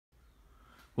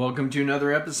Welcome to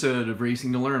another episode of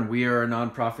Racing2Learn. We are a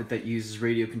nonprofit that uses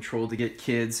radio control to get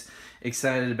kids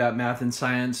excited about math and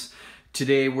science.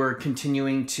 Today we're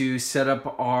continuing to set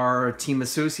up our Team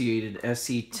Associated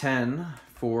SC10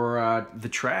 for the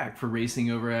track for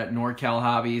racing over at Nor-Cal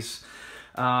Hobbies.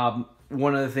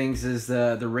 One of the things is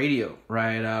the radio,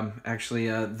 right?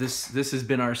 This has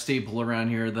been our staple around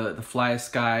here, the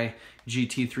FlySky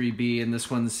GT3B, and this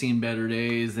one's seen better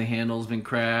days. The handle's been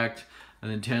cracked. An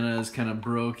antenna is kind of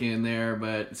broken there,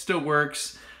 but it still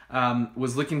works.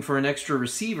 Was looking for an extra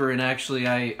receiver, and actually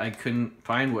I couldn't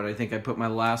find one. I think I put my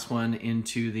last one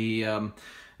into the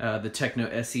Techno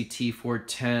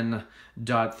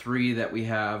SCT410.3 that we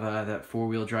have, that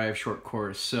four-wheel drive short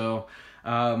course. So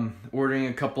ordering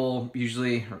a couple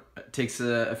usually takes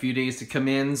a few days to come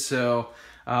in. So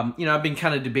you know, I've been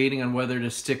kind of debating on whether to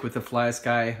stick with the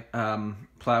FlySky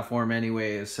platform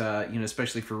anyways, you know,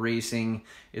 especially for racing.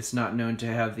 It's not known to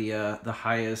have the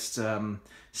highest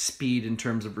speed in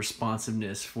terms of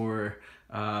responsiveness for,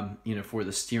 you know, for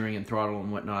the steering and throttle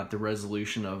and whatnot, the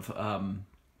resolution of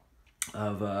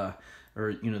or,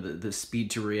 you know, the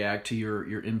speed to react to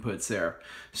your inputs there.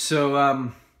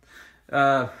 So,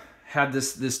 had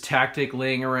this tactic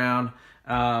laying around.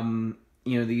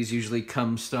 You know, these usually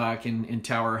come stock in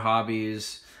Tower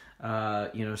Hobbies,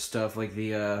 you know, stuff like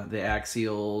the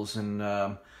Axials and,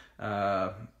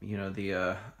 you know,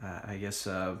 I guess,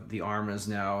 the Arrmas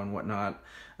now and whatnot.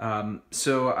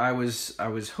 So I was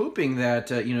hoping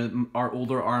that, you know, our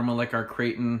older Arrma, like our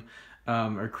Kraton,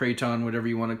 or Kraton, whatever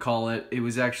you want to call it, it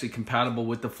was actually compatible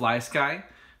with the FlySky.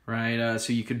 Right,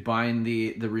 so you could bind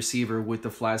the receiver with the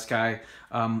FlySky.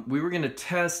 We were going to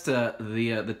test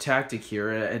the tactic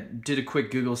here. I did a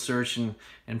quick Google search and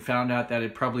found out that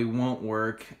it probably won't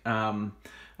work. I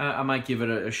might give it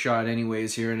a shot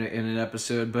anyways here in an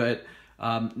episode, but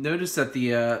notice that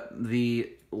the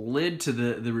lid to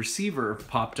the receiver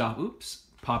popped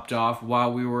off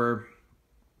while we were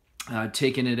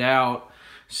taking it out.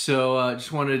 So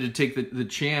just wanted to take the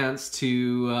chance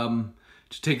to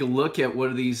take a look at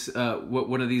what these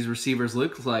one of these receivers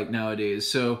looks like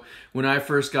nowadays. So when I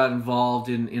first got involved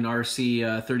in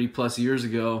RC 30 plus years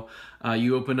ago,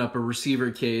 you open up a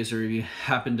receiver case, or if you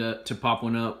happen to pop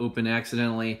one open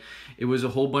accidentally, it was a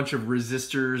whole bunch of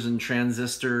resistors and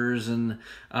transistors, and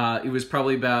it was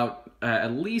probably about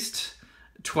at least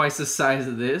twice the size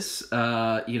of this,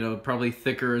 you know, probably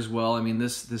thicker as well. I mean,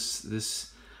 this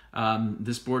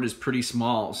board is pretty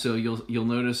small, so you'll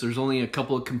notice there's only a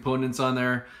couple of components on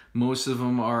there. Most of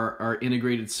them are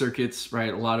integrated circuits,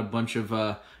 right? A bunch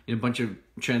of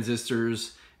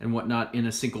transistors and whatnot in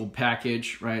a single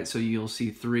package, right? So you'll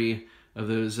see three of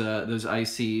those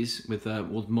ICs with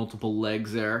multiple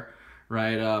legs there,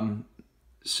 right?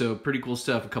 So pretty cool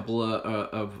stuff. A couple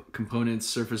of components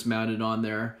surface mounted on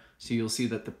there, so you'll see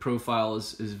that the profile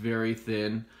is very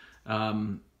thin.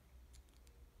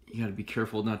 You got to be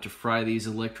careful not to fry these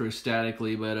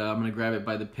electrostatically, but I'm going to grab it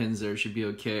by the pins there. It should be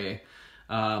okay.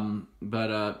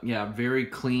 Yeah, very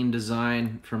clean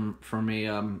design from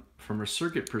a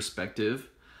circuit perspective.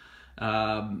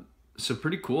 So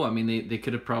pretty cool. I mean, they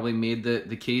could have probably made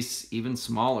the case even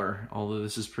smaller, although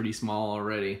this is pretty small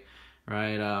already,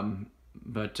 right? You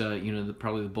know,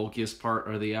 probably the bulkiest part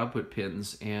are the output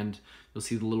pins, and you'll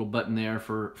see the little button there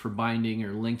for binding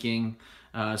or linking.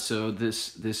 So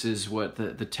this is what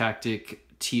the Tactic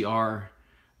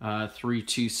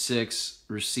TR326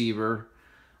 receiver,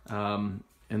 and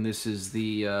this is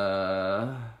the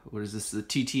what is this? The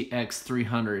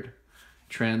TTX300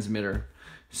 transmitter.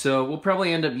 So we'll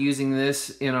probably end up using this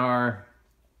in our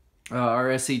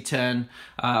SC10.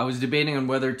 I was debating on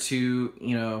whether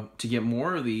to get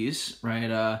more of these,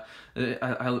 right?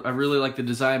 I really like the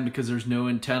design because there's no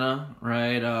antenna,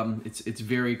 right? It's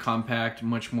very compact,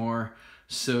 much more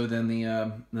so than the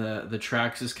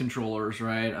Traxxas controllers,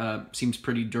 right? Seems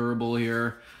pretty durable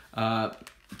here. It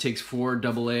takes 4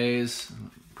 AA's.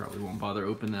 Probably won't bother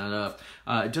opening that up.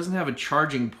 It doesn't have a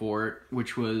charging port,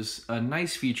 which was a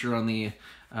nice feature on the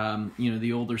you know,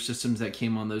 the older systems that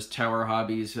came on those Tower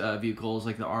Hobbies vehicles,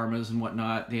 like the Arrmas and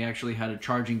whatnot. They actually had a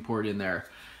charging port in there.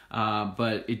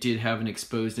 But it did have an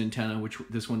exposed antenna, which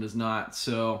this one does not.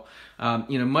 So,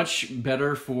 you know, much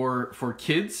better for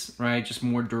kids, right? Just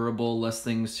more durable, less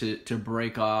things to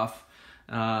break off.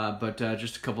 But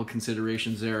just a couple of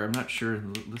considerations there. I'm not sure.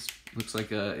 This looks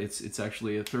like it's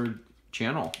actually a third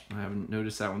channel. I haven't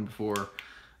noticed that one before.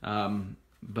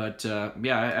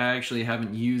 Yeah, I actually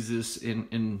haven't used this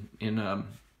in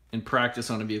practice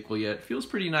on a vehicle yet. It feels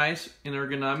pretty nice and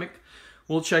ergonomic.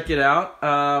 We'll check it out.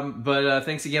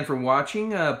 Thanks again for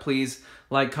watching. Please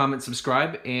like, comment,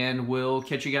 subscribe, and we'll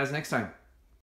catch you guys next time.